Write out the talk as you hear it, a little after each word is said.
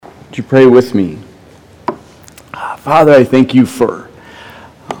Would you pray with me? Father, I thank you for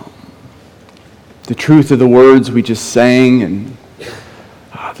the truth of the words we just sang and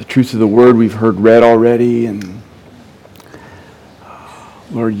the truth of the word we've heard read already. And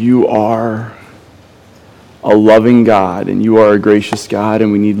Lord, you are a loving God and you are a gracious God, and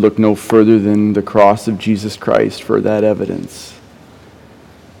we need look no further than the cross of Jesus Christ for that evidence.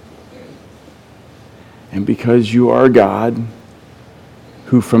 And because you are God,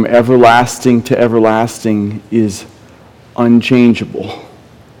 who from everlasting to everlasting is unchangeable,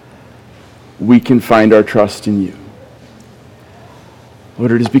 we can find our trust in you.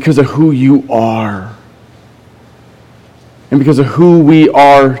 Lord, it is because of who you are and because of who we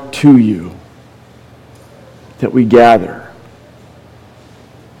are to you that we gather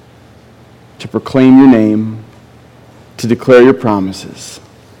to proclaim your name, to declare your promises,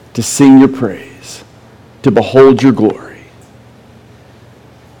 to sing your praise, to behold your glory.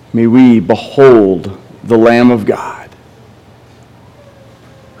 May we behold the Lamb of God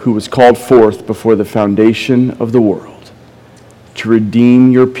who was called forth before the foundation of the world to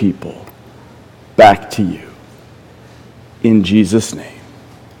redeem your people back to you. In Jesus' name.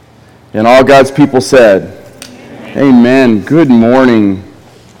 And all God's people said, Amen. Good morning.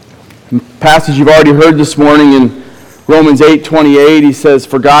 The passage you've already heard this morning in Romans 8:28, he says,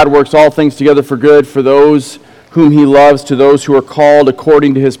 "For God works all things together for good for those whom he loves, to those who are called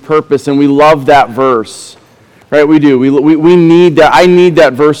according to his purpose." And we love that verse, right? We do. We need that. I need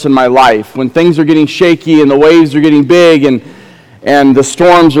that verse in my life. When things are getting shaky and the waves are getting big and the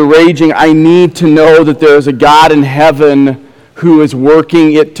storms are raging, I need to know that there is a God in heaven who is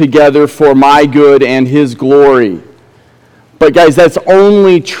working it together for my good and his glory. But guys, that's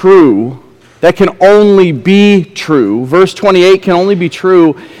only true. That can only be true. Verse 28 can only be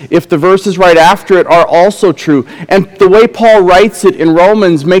true if the verses right after it are also true. And the way Paul writes it in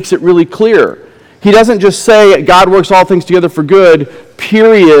Romans makes it really clear. He doesn't just say God works all things together for good,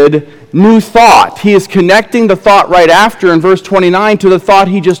 period, new thought. He is connecting the thought right after in verse 29 to the thought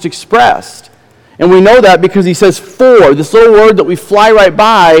he just expressed. And we know that because he says "for," this little word that we fly right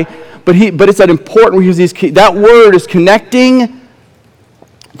by, but it's that important because that word is connecting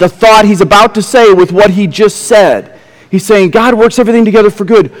the thought he's about to say with what he just said. He's saying God works everything together for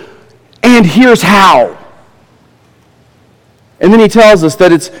good, and here's how. And then he tells us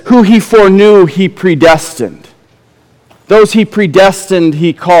that it's who he foreknew, he predestined. Those he predestined,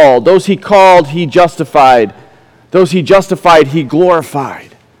 he called. Those he called, he justified. Those he justified, he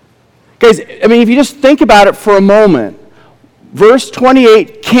glorified. Guys, I mean, if you just think about it for a moment, verse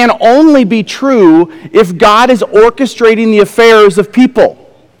 28 can only be true if God is orchestrating the affairs of people.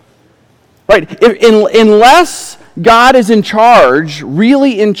 Right? Unless God is in charge,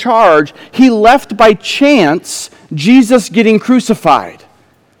 really in charge, he left by chance Jesus getting crucified.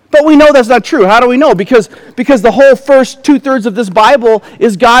 But we know that's not true. How do we know? Because the whole first 2/3 of this Bible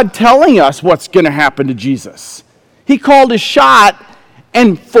is God telling us what's going to happen to Jesus. He called his shot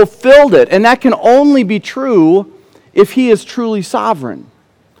and fulfilled it. And that can only be true if he is truly sovereign.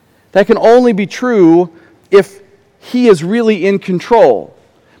 That can only be true if he is really in control.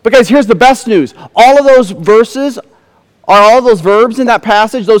 But guys, here's the best news. All of those verses are all those verbs in that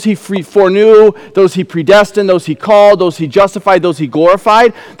passage, those he foreknew, those he predestined, those he called, those he justified, those he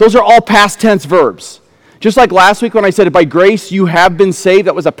glorified. Those are all past tense verbs. Just like last week when I said, by grace you have been saved,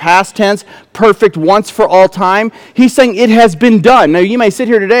 that was a past tense, perfect once for all time. He's saying it has been done. Now you may sit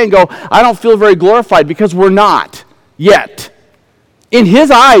here today and go, I don't feel very glorified, because we're not yet. In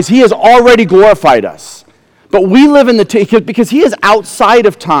his eyes, he has already glorified us. But we live in because he is outside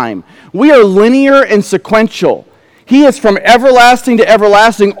of time. We are linear and sequential. He is from everlasting to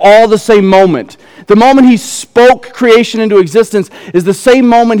everlasting, all the same moment. The moment he spoke creation into existence is the same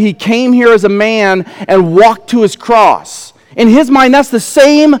moment he came here as a man and walked to his cross. In his mind, that's the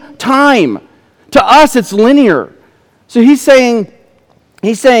same time. To us, it's linear. So he's saying,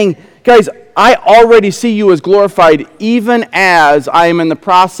 guys, I already see you as glorified, even as I am in the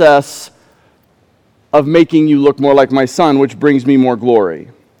process of making you look more like my son, which brings me more glory.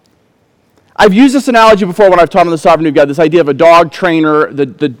 I've used this analogy before when I've taught on the sovereignty of God, this idea of a dog trainer,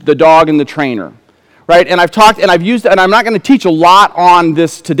 the dog and the trainer, right? And I've used it, and I'm not going to teach a lot on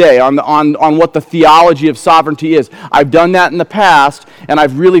this today, on what the theology of sovereignty is. I've done that in the past, and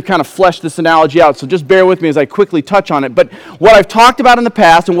I've really kind of fleshed this analogy out, so just bear with me as I quickly touch on it. But what I've talked about in the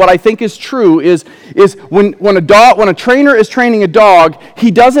past, and what I think is true, is when a trainer is training a dog,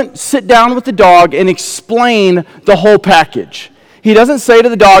 he doesn't sit down with the dog and explain the whole package. He doesn't say to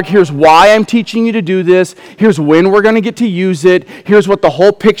the dog, here's why I'm teaching you to do this. Here's when we're going to get to use it. Here's what the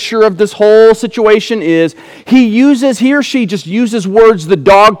whole picture of this whole situation is. He or she just uses words the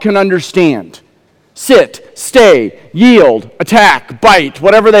dog can understand. Sit, stay, yield, attack, bite,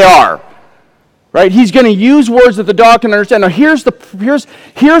 whatever they are. Right? He's going to use words that the dog can understand. Now here's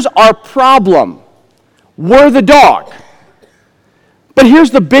our problem. We're the dog. But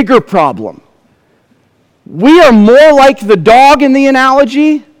here's the bigger problem. We are more like the dog in the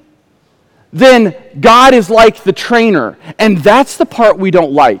analogy than God is like the trainer. And that's the part we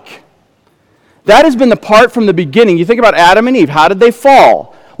don't like. That has been the part from the beginning. You think about Adam and Eve. How did they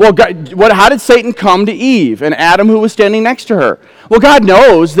fall? Well, how did Satan come to Eve and Adam who was standing next to her? Well, God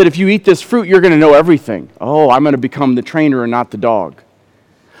knows that if you eat this fruit, you're going to know everything. Oh, I'm going to become the trainer and not the dog.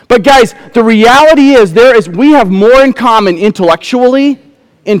 But guys, the reality is we have more in common intellectually,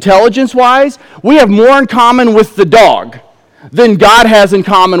 intelligence-wise, we have more in common with the dog than God has in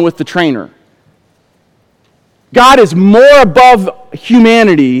common with the trainer. God is more above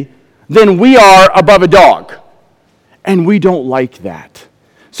humanity than we are above a dog. And we don't like that.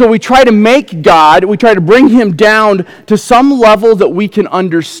 So we try to make God, we try to bring him down to some level that we can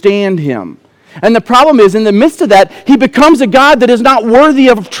understand him. And the problem is, in the midst of that, he becomes a God that is not worthy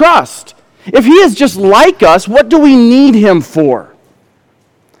of trust. If he is just like us, what do we need him for?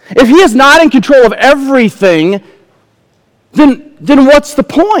 If he is not in control of everything, then what's the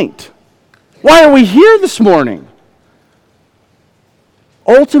point? Why are we here this morning?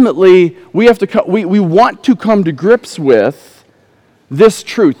 Ultimately, we want to come to grips with this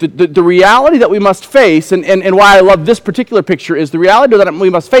truth. The reality that we must face, and why I love this particular picture, is the reality that we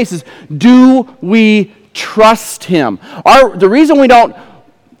must face is, do we trust him?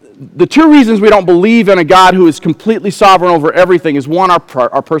 The two reasons we don't believe in a God who is completely sovereign over everything is, one,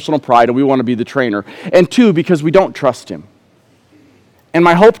 our personal pride, and we want to be the trainer, and two, because we don't trust him. And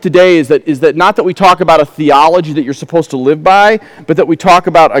my hope today is that not that we talk about a theology that you're supposed to live by, but that we talk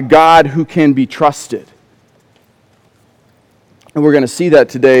about a God who can be trusted. And we're going to see that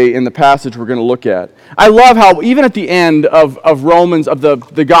today in the passage we're going to look at. I love how even at the end of Romans, of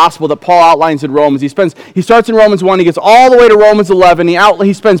the gospel that Paul outlines in Romans, he starts in Romans 1, he gets all the way to Romans 11,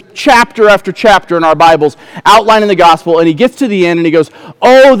 he spends chapter after chapter in our Bibles outlining the gospel, and he gets to the end and he goes,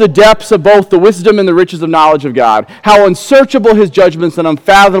 oh, the depths of both the wisdom and the riches of knowledge of God, how unsearchable his judgments and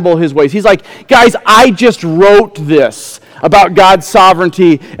unfathomable his ways. He's like, guys, I just wrote this about God's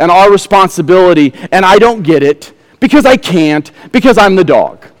sovereignty and our responsibility, and I don't get it. Because I can't, because I'm the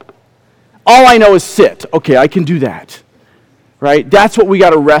dog. All I know is sit. Okay, I can do that. Right? That's what we got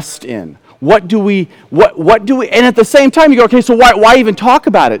to rest in. What do we, and at the same time you go, okay, so why even talk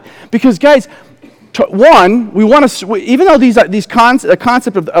about it? Because guys, one, we want to, even though the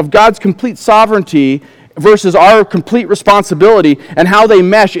concept of God's complete sovereignty versus our complete responsibility and how they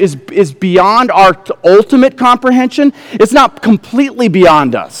mesh is beyond our ultimate comprehension, it's not completely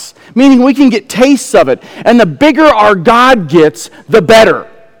beyond us. Meaning we can get tastes of it. And the bigger our God gets, the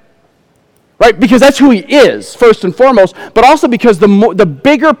better. Right? Because that's who he is, first and foremost, but also because the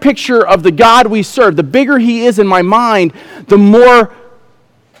bigger picture of the God we serve, the bigger he is in my mind, the more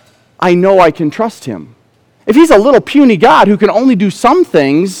I know I can trust him. If he's a little puny God who can only do some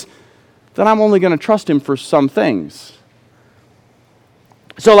things, then I'm only going to trust him for some things.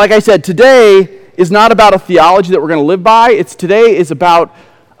 So like I said, today is not about a theology that we're going to live by. Today is about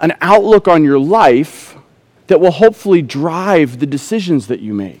an outlook on your life that will hopefully drive the decisions that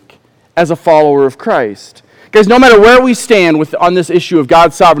you make as a follower of Christ. Guys, no matter where we stand on this issue of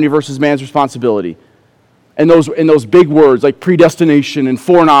God's sovereignty versus man's responsibility, and those big words like predestination and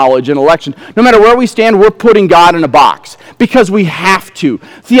foreknowledge and election, no matter where we stand, we're putting God in a box because we have to.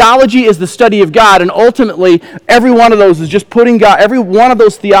 Theology is the study of God, and ultimately, every one of those is just putting God, every one of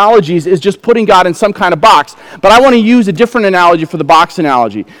those theologies is just putting God in some kind of box. But I want to use a different analogy for the box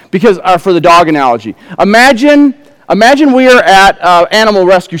analogy, for the dog analogy. Imagine we are at an animal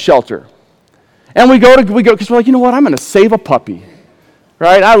rescue shelter, and we go because we're like, you know what, I'm going to save a puppy.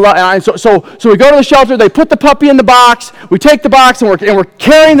 Right? So we go to the shelter, they put the puppy in the box, we take the box, and we're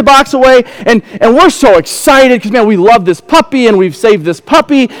carrying the box away, and we're so excited because, man, we love this puppy, and we've saved this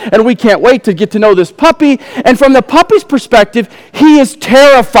puppy, and we can't wait to get to know this puppy. And from the puppy's perspective, he is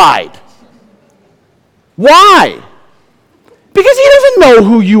terrified. Why? Because he doesn't know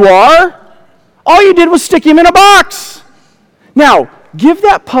who you are. All you did was stick him in a box. Now, give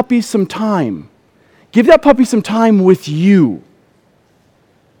that puppy some time. Give that puppy some time with you.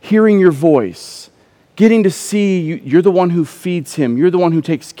 Hearing your voice, getting to see you're the one who feeds him, you're the one who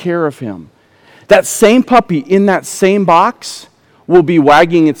takes care of him. That same puppy in that same box will be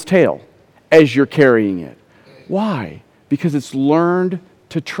wagging its tail as you're carrying it. Why? Because it's learned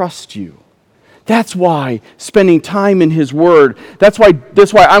to trust you. That's why spending time in His Word, that's why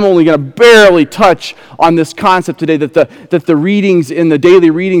I'm only going to barely touch on this concept today, that the readings in the daily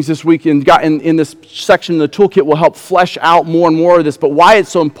readings this week in this section of the toolkit will help flesh out more and more of this, but why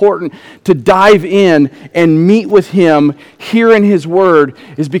it's so important to dive in and meet with Him here in His Word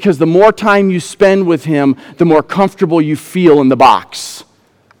is because the more time you spend with Him, the more comfortable you feel in the box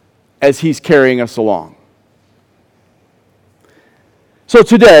as He's carrying us along. So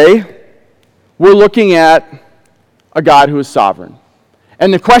today, we're looking at a God who is sovereign.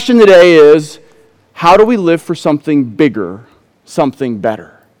 And the question today is, how do we live for something bigger, something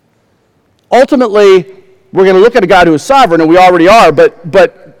better? Ultimately, we're going to look at a God who is sovereign, and we already are,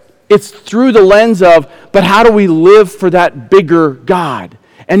 but it's through the lens of, but how do we live for that bigger God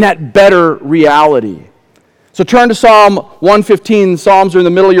and that better reality? So turn to Psalm 115. Psalms are in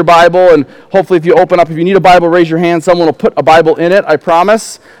the middle of your Bible, and hopefully if you open up, if you need a Bible, raise your hand. Someone will put a Bible in it, I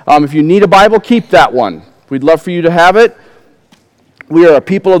promise. If you need a Bible, keep that one. We'd love for you to have it. We are a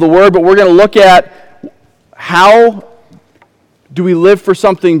people of the Word, but we're going to look at how do we live for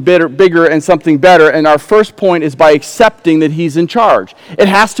something bigger and something better, and our first point is by accepting that He's in charge. It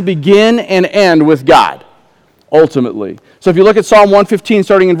has to begin and end with God, ultimately. So if you look at Psalm 115,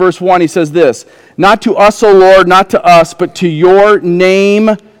 starting in verse 1, he says this, "Not to us, O Lord, not to us, but to your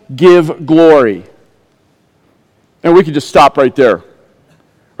name give glory." And we could just stop right there.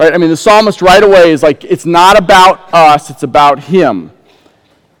 Right? I mean, the psalmist right away is like, it's not about us, it's about Him.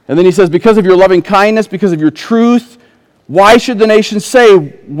 And then he says, because of your loving kindness, because of your truth, why should the nations say,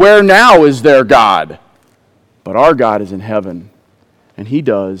 where now is their God? But our God is in heaven, and He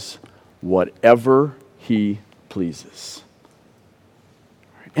does whatever He pleases.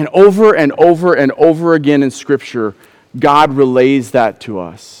 And over and over and over again in Scripture, God relays that to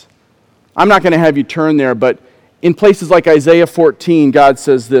us. I'm not going to have you turn there, but in places like Isaiah 14, God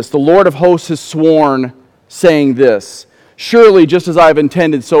says this, "The Lord of hosts has sworn, saying this, surely just as I have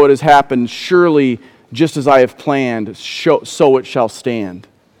intended, so it has happened. Surely just as I have planned, so it shall stand."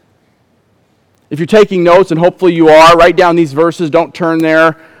 If you're taking notes, and hopefully you are, write down these verses. Don't turn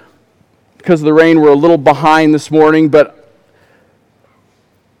there. Because of the rain, we're a little behind this morning, but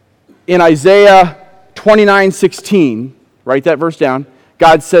in Isaiah 29:16, write that verse down,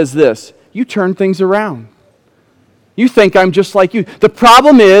 God says this, you turn things around. You think I'm just like you. The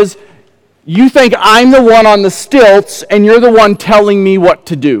problem is, you think I'm the one on the stilts, and you're the one telling me what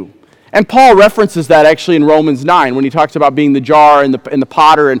to do. And Paul references that actually in Romans 9, when he talks about being the jar and the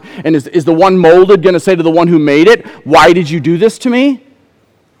potter, and is the one molded going to say to the one who made it, why did you do this to me?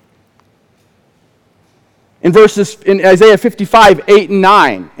 In Isaiah 55, 8 and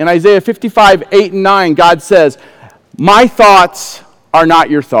 9. In Isaiah 55, 8 and 9, God says, my thoughts are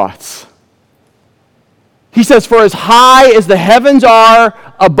not your thoughts. He says, for as high as the heavens are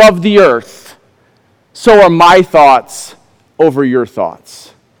above the earth, so are my thoughts over your thoughts.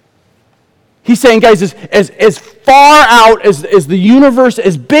 He's saying, guys, as far out as the universe,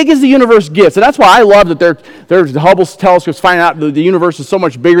 as big as the universe gets, and that's why I love that the Hubble telescope's finding out that the universe is so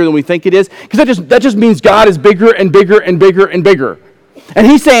much bigger than we think it is, because that just means God is bigger and bigger and bigger and bigger. And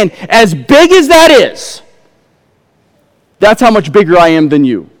He's saying, as big as that is, that's how much bigger I am than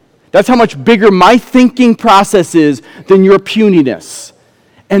you. That's how much bigger my thinking process is than your puniness.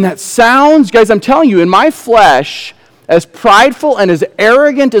 And that sounds, guys, I'm telling you, in my flesh, as prideful and as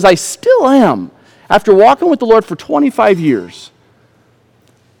arrogant as I still am, after walking with the Lord for 25 years,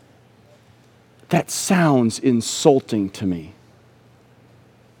 that sounds insulting to me.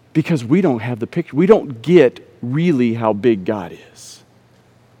 Because we don't have the picture. We don't get really how big God is.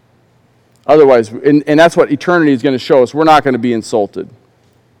 Otherwise, and that's what eternity is going to show us, we're not going to be insulted.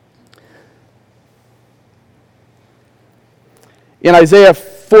 In Isaiah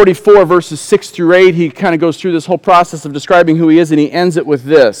 44, verses 6 through 8, he kind of goes through this whole process of describing who He is, and he ends it with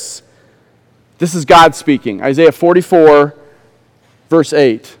this. This is God speaking. Isaiah 44, verse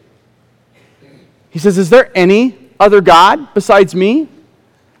 8. He says, is there any other God besides me?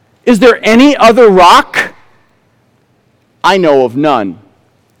 Is there any other rock? I know of none.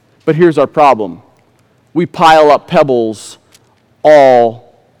 But here's our problem. We pile up pebbles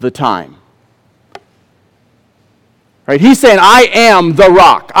all the time. Right? He's saying, I am the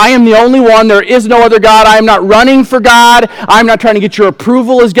rock. I am the only one. There is no other God. I am not running for God. I'm not trying to get your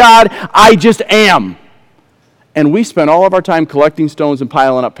approval as God. I just am. And we spend all of our time collecting stones and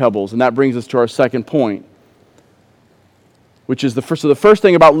piling up pebbles. And that brings us to our second point, which is the first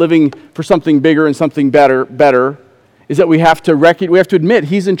thing about living for something bigger and something better is that we have to admit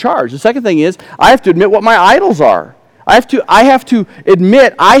He's in charge. The second thing is, I have to admit what my idols are. I have to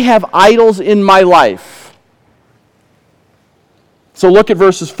admit I have idols in my life. So look at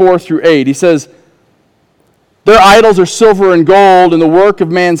verses 4 through 8. He says, their idols are silver and gold and the work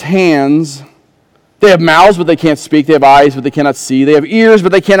of man's hands. They have mouths, but they can't speak. They have eyes, but they cannot see. They have ears,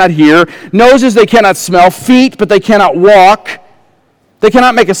 but they cannot hear. Noses, they cannot smell. Feet, but they cannot walk. They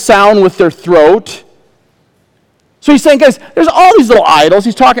cannot make a sound with their throat. So he's saying, guys, there's all these little idols.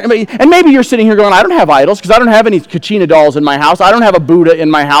 He's talking about, and maybe you're sitting here going, I don't have idols because I don't have any Kachina dolls in my house. I don't have a Buddha in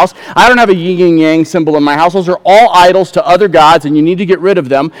my house. I don't have a yin and yang symbol in my house. Those are all idols to other gods, and you need to get rid of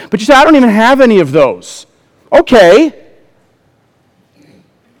them. But you say, I don't even have any of those. Okay.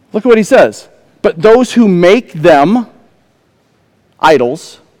 Look at what he says. But those who make them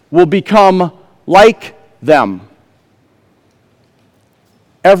idols will become like them.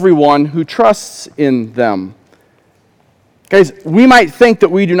 Everyone who trusts in them. Guys, we might think that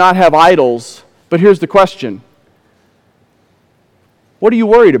we do not have idols, but here's the question. What are you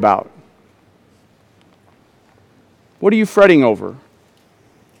worried about? What are you fretting over?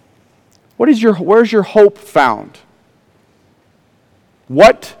 Where's your hope found?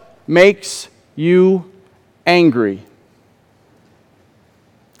 What makes you angry?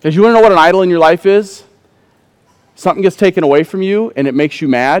 Because you want to know what an idol in your life is? Something gets taken away from you and it makes you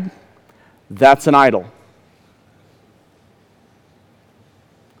mad. That's an idol.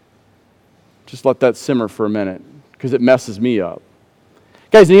 Just let that simmer for a minute because it messes me up.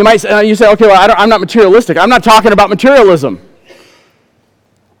 Guys, and you say, okay, well, I'm not materialistic. I'm not talking about materialism.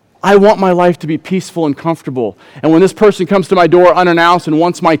 I want my life to be peaceful and comfortable. And when this person comes to my door unannounced and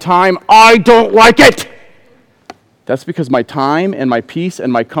wants my time, I don't like it. That's because my time and my peace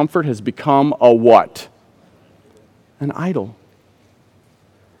and my comfort has become a what? An idol.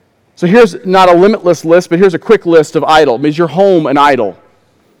 So here's not a limitless list, but here's a quick list of idols. Is your home an idol?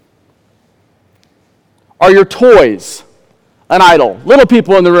 Are your toys an idol? Little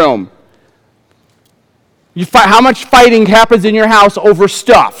people in the room. How much fighting happens in your house over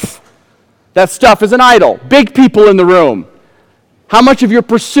stuff? That stuff is an idol. Big people in the room. How much of your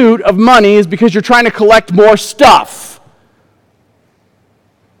pursuit of money is because you're trying to collect more stuff?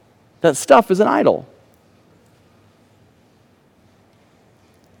 That stuff is an idol.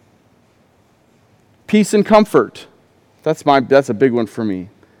 Peace and comfort. That's a big one for me.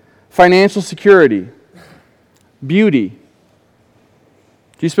 Financial security. Beauty.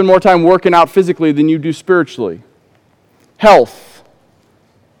 Do you spend more time working out physically than you do spiritually? Health.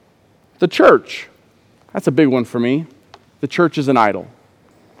 The church. That's a big one for me. The church is an idol.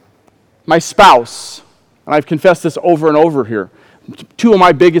 My spouse, and I've confessed this over and over here, two of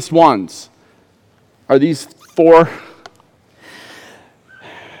my biggest ones are these four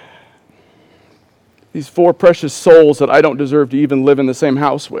precious souls that I don't deserve to even live in the same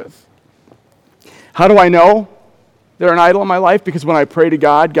house with. How do I know they're an idol in my life? Because when I pray to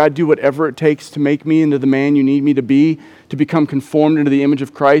God, God, do whatever it takes to make me into the man you need me to be, to become conformed into the image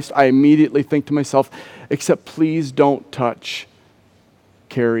of Christ, I immediately think to myself, except please don't touch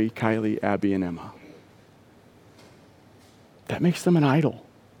Carrie, Kylie, Abby, and Emma. That makes them an idol.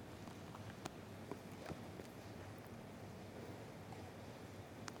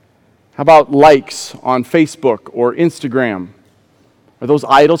 How about likes on Facebook or Instagram? Are those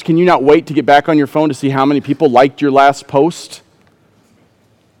idols? Can you not wait to get back on your phone to see how many people liked your last post?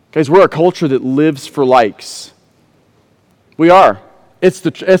 Guys, we're a culture that lives for likes. We are. It's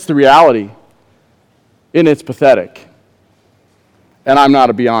the reality. And it's pathetic. And I'm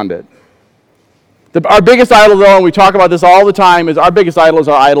not beyond it. Our biggest idol, though, and we talk about this all the time, is our biggest idol is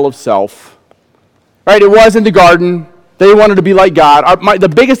our idol of self. Right? It was in the garden. They wanted to be like God. The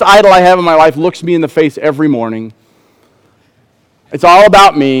biggest idol I have in my life looks me in the face every morning. It's all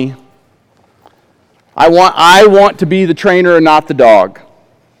about me. I want to be the trainer and not the dog.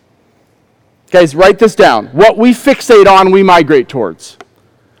 Guys, write this down. What we fixate on, we migrate towards.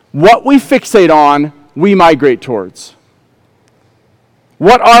 What we fixate on, we migrate towards.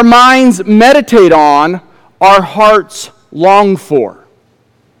 What our minds meditate on, our hearts long for.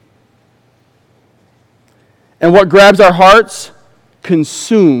 And what grabs our hearts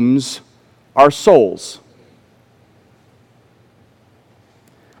consumes our souls.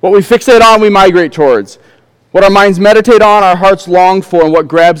 What we fixate on, we migrate towards. What our minds meditate on, our hearts long for, and what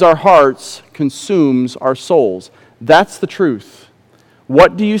grabs our hearts consumes our souls. That's the truth.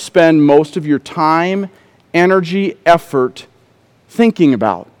 What do you spend most of your time, energy, effort thinking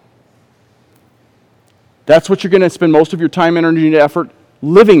about? That's what you're going to spend most of your time, energy, and effort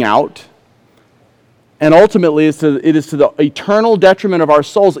living out. And ultimately, it is to the eternal detriment of our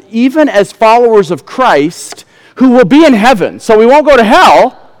souls, even as followers of Christ, who will be in heaven. So we won't go to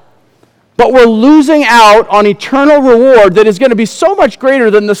hell, but we're losing out on eternal reward that is going to be so much greater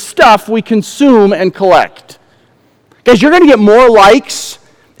than the stuff we consume and collect. Guys, you're going to get more likes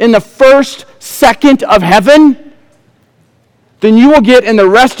in the first second of heaven than you will get in the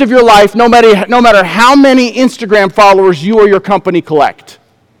rest of your life, no matter how many Instagram followers you or your company collect.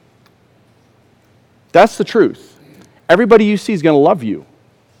 That's the truth. Everybody you see is going to love you.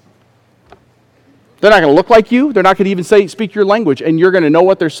 They're not going to look like you. They're not going to even speak your language, and you're going to know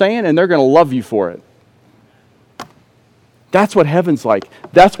what they're saying, and they're going to love you for it. That's what heaven's like.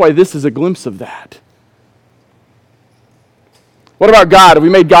 That's why this is a glimpse of that. What about God? Have we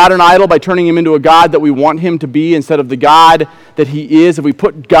made God an idol by turning him into a God that we want him to be instead of the God that he is? Have we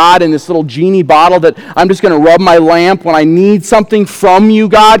put God in this little genie bottle that I'm just going to rub my lamp when I need something from you,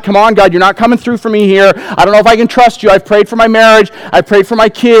 God? Come on, God, you're not coming through for me here. I don't know if I can trust you. I've prayed for my marriage. I've prayed for my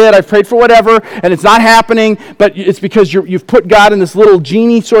kid. I've prayed for whatever, and it's not happening, but it's because you've put God in this little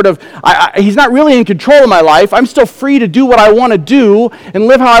genie sort of, he's not really in control of my life. I'm still free to do what I want to do and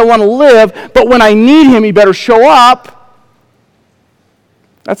live how I want to live, but when I need him, he better show up.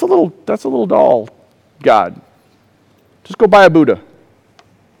 That's a little doll, God. Just go buy a Buddha.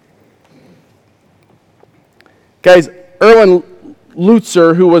 Guys, Erwin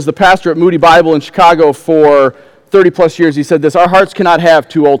Lutzer, who was the pastor at Moody Bible in Chicago for 30 plus years, he said this: our hearts cannot have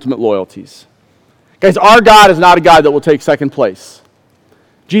two ultimate loyalties. Guys, our God is not a God that will take second place.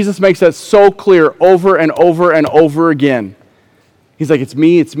 Jesus makes that so clear over and over and over again. He's like, it's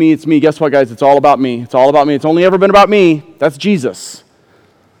me, it's me, it's me. Guess what, guys? It's all about me. It's all about me. It's only ever been about me. That's Jesus.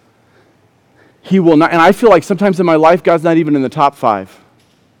 He will not, and I feel like sometimes in my life, God's not even in the top 5.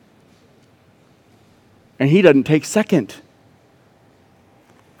 And he doesn't take second.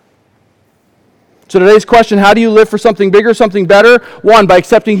 So today's question, how do you live for something bigger, something better? 1, by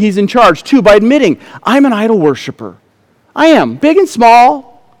accepting he's in charge. 2, by admitting, I'm an idol worshiper. I am, big and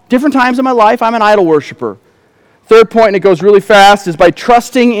small, different times in my life, I'm an idol worshiper. 3rd point, and it goes really fast, is by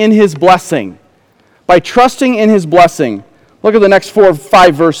trusting in his blessing. By trusting in his blessing. Look at the next 4 or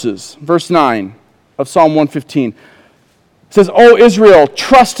 5 verses. Verse 9 of Psalm 115. It says, O Israel,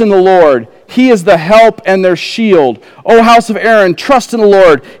 trust in the Lord. He is the help and their shield. O house of Aaron, trust in the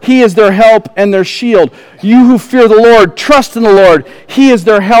Lord. He is their help and their shield. You who fear the Lord, trust in the Lord. He is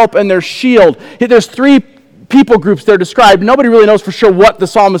their help and their shield. There's 3 people groups that are described. Nobody really knows for sure what the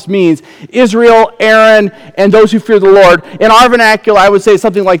psalmist means. Israel, Aaron, and those who fear the Lord. In our vernacular, I would say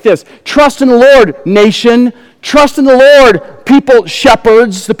something like this: trust in the Lord, nation. Trust in the Lord, people,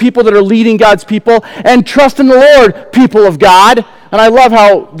 shepherds, the people that are leading God's people. And trust in the Lord, people of God. And I love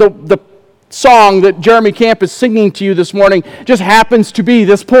how the song that Jeremy Camp is singing to you this morning just happens to be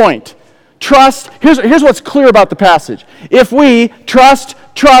this point. Trust. Here's what's clear about the passage. If we trust,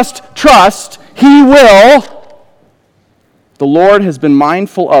 he will. The Lord has been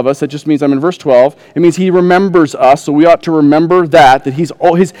mindful of us. That just means, I'm in verse 12. It means he remembers us, so we ought to remember that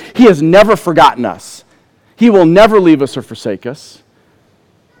he has never forgotten us. He will never leave us or forsake us.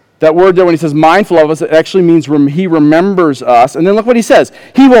 That word there, when he says mindful of us, it actually means he remembers us. And then look what he says.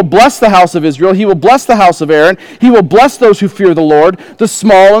 He will bless the house of Israel. He will bless the house of Aaron. He will bless those who fear the Lord, the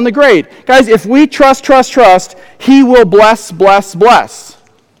small and the great. Guys, if we trust, he will bless.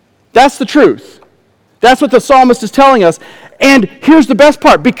 That's the truth. That's what the psalmist is telling us. And here's the best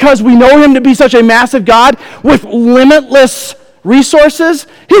part. Because we know him to be such a massive God with limitless resources,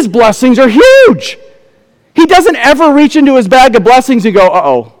 his blessings are huge. He doesn't ever reach into his bag of blessings and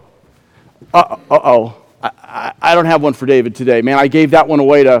go, I don't have one for David today. Man, I gave that one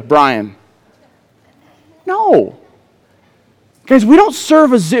away to Brian. No. Guys, we don't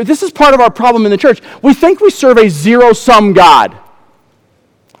serve this is part of our problem in the church. We think we serve a zero-sum God.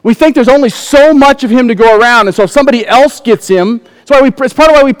 We think there's only so much of him to go around, and so if somebody else gets him, it's part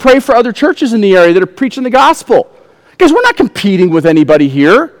of why we pray for other churches in the area that are preaching the gospel. Because we're not competing with anybody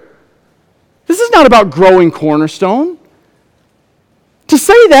here. This is not about growing Cornerstone. To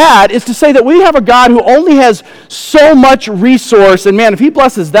say that is to say that we have a God who only has so much resource, and man, if he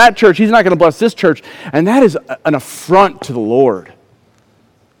blesses that church, he's not going to bless this church, and that is an affront to the Lord.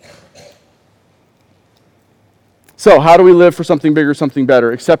 So, how do we live for something bigger, something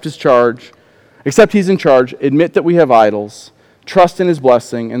better? Accept his charge. Accept he's in charge. Admit that we have idols. Trust in his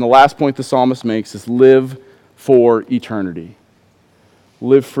blessing. And the last point the psalmist makes is live for eternity.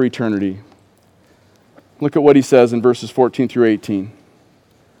 Live for eternity. Look at what he says in verses 14 through 18.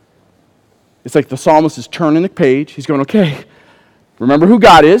 It's like the psalmist is turning the page. He's going, okay, remember who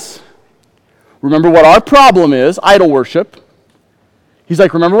God is. Remember what our problem is, idol worship. He's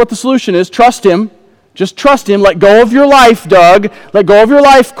like, remember what the solution is. Trust him. Just trust him. Let go of your life, Doug. Let go of your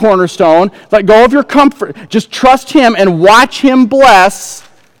life, Cornerstone. Let go of your comfort. Just trust him and watch him bless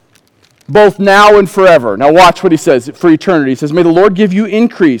both now and forever. Now watch what he says for eternity. He says, may the Lord give you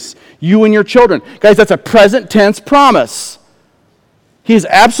increase, you and your children. Guys, that's a present tense promise. He is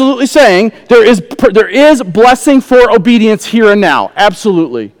absolutely saying there is blessing for obedience here and now.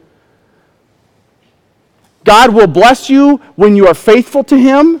 Absolutely. God will bless you when you are faithful to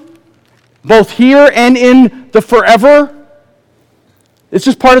him, both here and in the forever. It's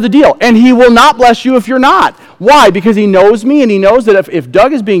just part of the deal. And he will not bless you if you're not. Why? Because he knows me, and he knows that if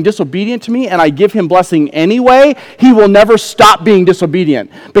Doug is being disobedient to me and I give him blessing anyway, he will never stop being disobedient.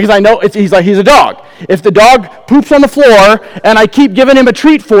 Because I know he's a dog. If the dog poops on the floor and I keep giving him a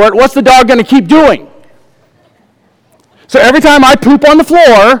treat for it, what's the dog going to keep doing? So every time I poop on the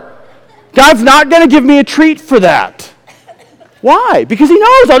floor, God's not going to give me a treat for that. Why? Because he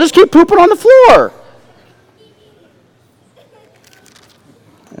knows I'll just keep pooping on the floor.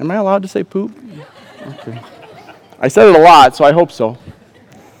 Am I allowed to say poop? Okay. I said it a lot, so I hope so.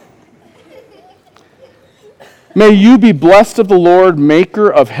 May you be blessed of the Lord,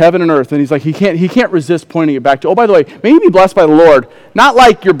 maker of heaven and earth. And he's like, he can't resist pointing it back to, oh, by the way, may you be blessed by the Lord. Not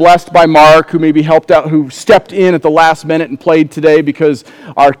like you're blessed by Mark, who maybe helped out, who stepped in at the last minute and played today because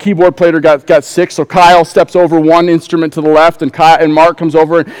our keyboard player got sick. So Kyle steps over one instrument to the left, and Mark comes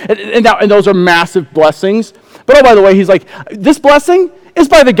over. And those are massive blessings. But oh, by the way, he's like, this blessing is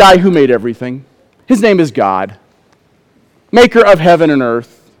by the guy who made everything. His name is God, maker of heaven and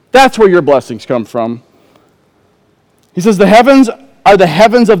earth. That's where your blessings come from. He says, the heavens are the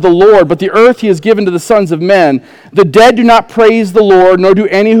heavens of the Lord, but the earth he has given to the sons of men. The dead do not praise the Lord, nor do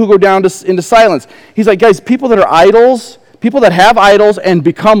any who go down into silence. He's like, guys, people that are idols, people that have idols and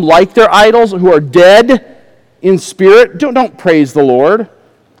become like their idols, who are dead in spirit, don't praise the Lord.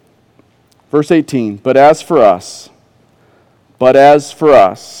 Verse 18, but as for us,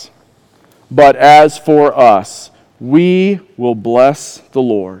 we will bless the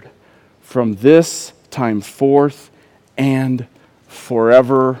Lord from this time forth and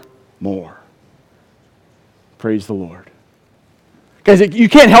forevermore. Praise the Lord. Guys, you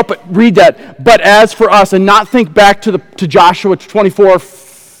can't help but read that, but as for us, and not think back to Joshua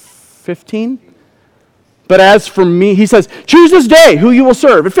 24:15. But as for me, he says, choose this day who you will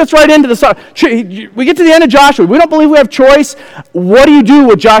serve. It fits right into the... We get to the end of Joshua. We don't believe we have choice. What do you do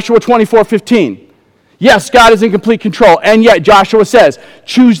with Joshua 24:15? Yes, God is in complete control. And yet Joshua says,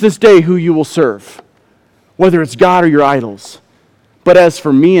 choose this day who you will serve, whether it's God or your idols. But as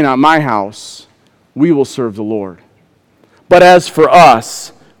for me and my house, we will serve the Lord. But as for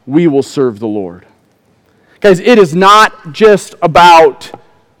us, we will serve the Lord. Guys, it is not just about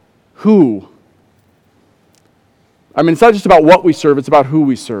who. It's not just about what we serve, it's about who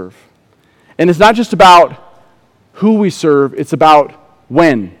we serve. And it's not just about who we serve, it's about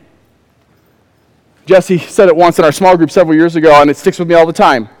when. Jesse said it once in our small group several years ago, and it sticks with me all the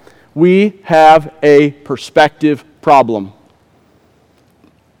time. We have a perspective problem.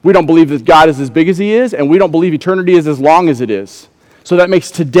 We don't believe that God is as big as he is, and we don't believe eternity is as long as it is. So that makes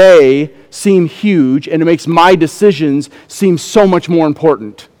today seem huge, and it makes my decisions seem so much more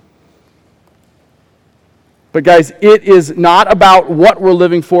important. But guys, it is not about what we're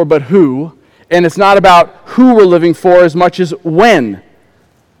living for, but who. And it's not about who we're living for as much as when.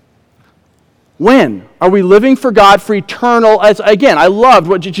 When? Are we living for God for eternal? Again, I loved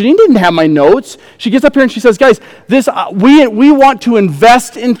what Janine didn't have my notes. She gets up here and she says, guys, we want to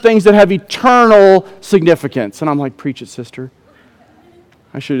invest in things that have eternal significance. And I'm like, preach it, sister.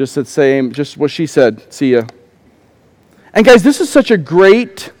 I should have just said same, just what she said. See ya. And guys, this is such a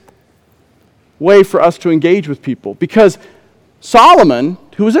great way for us to engage with people, because Solomon,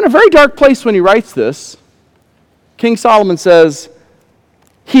 who was in a very dark place when he writes this, King Solomon says,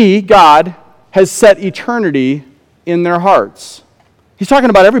 he, God, has set eternity in their hearts. He's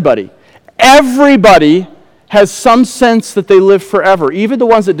talking about everybody. Everybody has some sense that they live forever, even the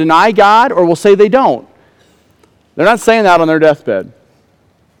ones that deny God or will say they don't. They're not saying that on their deathbed.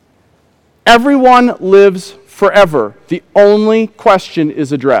 Everyone lives forever. The only question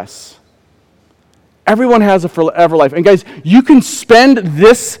is address. Everyone has a forever life. And guys, you can spend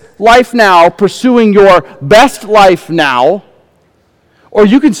this life now pursuing your best life now, or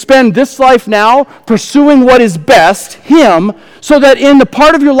you can spend this life now pursuing what is best, him, so that in the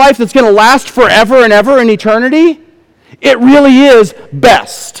part of your life that's going to last forever and ever in eternity, it really is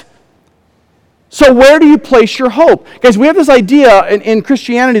best. So where do you place your hope? Guys, we have this idea in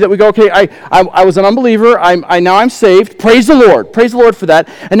Christianity that we go, okay, I was an unbeliever, now I'm saved, praise the Lord for that,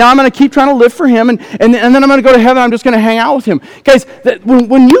 and now I'm going to keep trying to live for him, and then I'm going to go to heaven, I'm just going to hang out with him. Guys,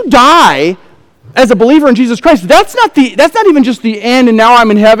 when you die as a believer in Jesus Christ, that's not even just the end, and now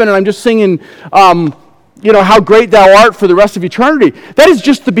I'm in heaven, and I'm just singing, how great thou art for the rest of eternity. That is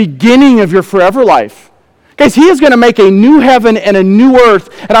just the beginning of your forever life. Guys, he is going to make a new heaven and a new earth.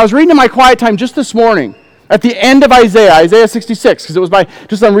 And I was reading in my quiet time just this morning, at the end of Isaiah 66, because it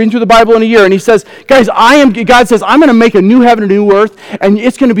was I'm reading through the Bible in a year, and he says, guys, God says, I'm going to make a new heaven and a new earth, and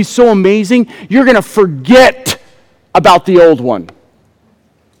it's going to be so amazing, you're going to forget about the old one.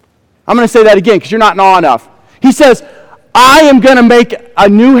 I'm going to say that again, because you're not in awe enough. He says, I am going to make a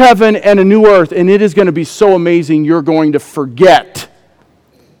new heaven and a new earth, and it is going to be so amazing, you're going to forget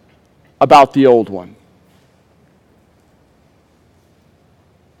about the old one.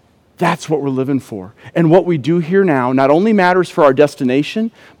 That's what we're living for. And what we do here now not only matters for our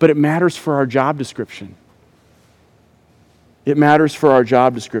destination, but it matters for our job description. It matters for our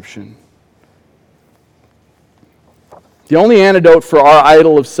job description. The only antidote for our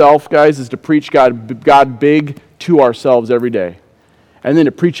idol of self, guys, is to preach God big to ourselves every day. And then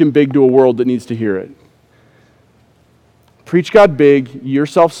to preach Him big to a world that needs to hear it. Preach God big,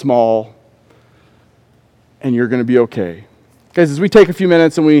 yourself small, and you're going to be okay. Guys, as we take a few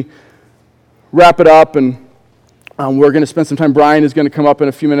minutes and we wrap it up, and we're going to spend some time. Brian is going to come up in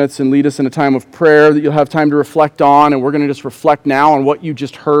a few minutes and lead us in a time of prayer that you'll have time to reflect on, and we're going to just reflect now on what you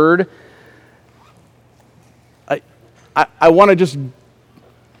just heard. I want to just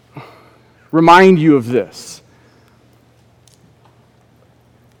remind you of this.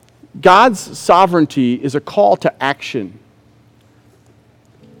 God's sovereignty is a call to action.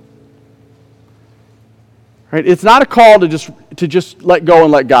 Right? It's not a call to just let go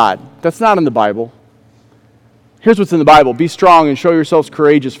and let God. That's not in the Bible. Here's what's in the Bible. Be strong and show yourselves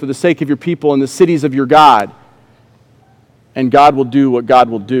courageous for the sake of your people and the cities of your God. And God will do what God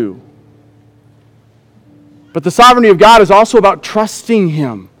will do. But the sovereignty of God is also about trusting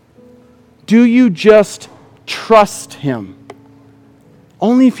Him. Do you just trust Him?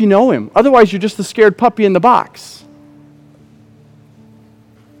 Only if you know Him. Otherwise, you're just the scared puppy in the box.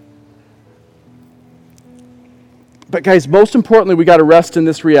 But guys, most importantly, we got to rest in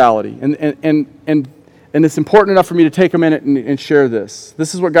this reality. And it's important enough for me to take a minute and share this.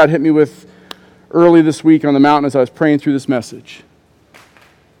 This is what God hit me with early this week on the mountain as I was praying through this message.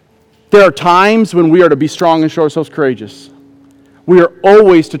 There are times when we are to be strong and show ourselves courageous. We are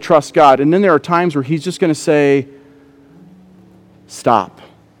always to trust God. And then there are times where He's just going to say, stop.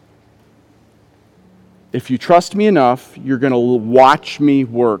 If you trust me enough, you're going to watch me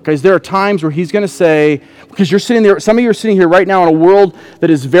work. Guys, there are times where He's going to say, because you're sitting there, some of you are sitting here right now in a world that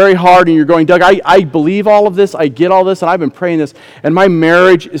is very hard, and you're going, Doug, I believe all of this, I get all this, and I've been praying this, and my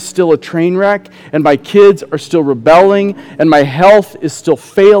marriage is still a train wreck, and my kids are still rebelling, and my health is still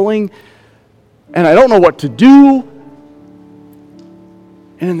failing, and I don't know what to do.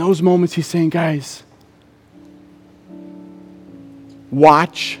 And in those moments, He's saying, guys,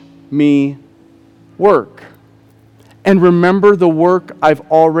 watch me work. And remember the work I've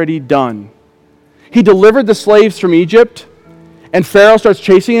already done. He delivered the slaves from Egypt, and Pharaoh starts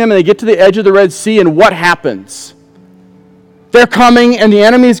chasing them, and they get to the edge of the Red Sea, and what happens? They're coming, and the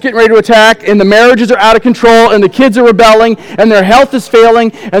enemy is getting ready to attack, and the marriages are out of control, and the kids are rebelling, and their health is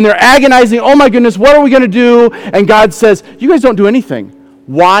failing, and they're agonizing, oh my goodness, what are we going to do? And God says, you guys don't do anything.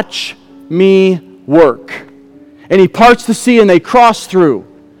 Watch me work. And He parts the sea, and they cross through.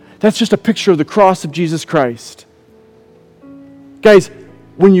 That's just a picture of the cross of Jesus Christ. Guys,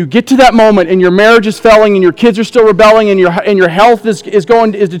 when you get to that moment and your marriage is failing and your kids are still rebelling and your health is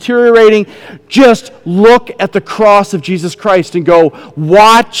deteriorating, just look at the cross of Jesus Christ and go,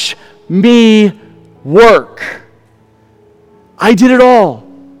 watch me work. I did it all.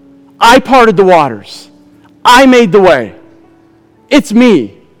 I parted the waters. I made the way. It's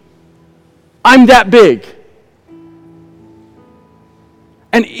me. I'm that big.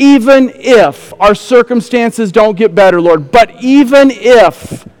 And even if our circumstances don't get better, Lord, but even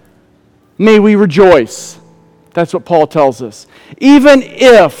if, may we rejoice. That's what Paul tells us. Even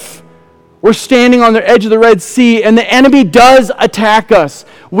if we're standing on the edge of the Red Sea and the enemy does attack us,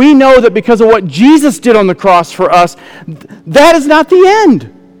 we know that because of what Jesus did on the cross for us, that is not the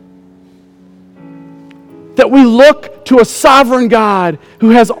end. That we look to a sovereign God who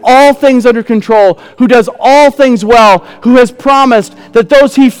has all things under control, who does all things well, who has promised that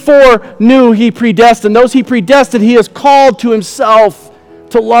those He foreknew He predestined. Those He predestined, He has called to Himself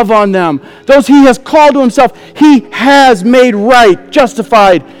to love on them. Those He has called to Himself, He has made right,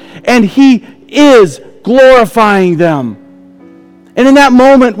 justified, and He is glorifying them. And in that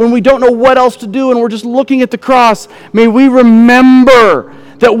moment, when we don't know what else to do and we're just looking at the cross, may we remember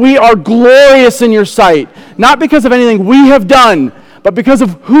that we are glorious in your sight, not because of anything we have done, but because of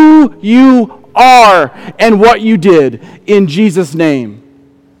who you are and what you did. In Jesus' name,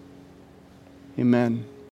 amen.